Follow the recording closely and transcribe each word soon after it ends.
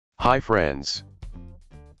Hi friends.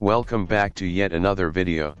 Welcome back to yet another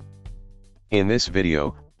video. In this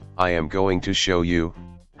video, I am going to show you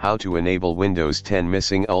how to enable Windows 10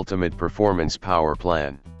 missing Ultimate Performance Power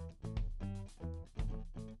Plan.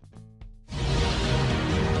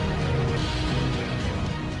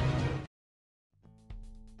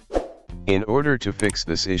 In order to fix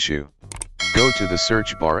this issue, go to the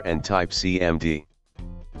search bar and type CMD.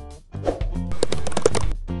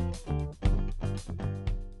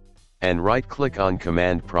 And right-click on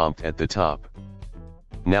Command Prompt at the top.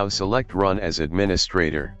 Now select Run as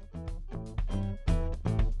Administrator.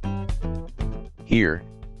 Here,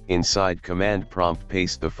 inside Command Prompt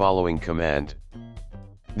paste the following command.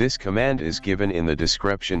 This command is given in the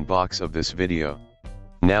description box of this video.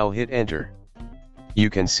 Now hit Enter. You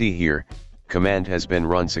can see here, command has been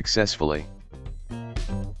run successfully.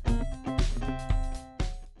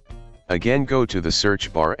 Again go to the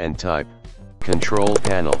search bar and type Control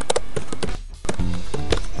Panel.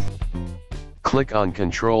 Click on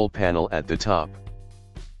Control Panel at the top.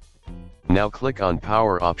 Now click on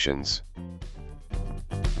Power Options.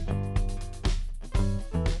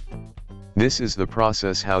 This is the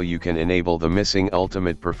process how you can enable the missing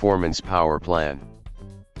Ultimate Performance Power Plan.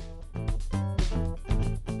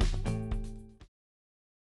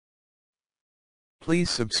 Please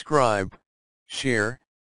subscribe, share,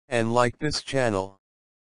 and like this channel.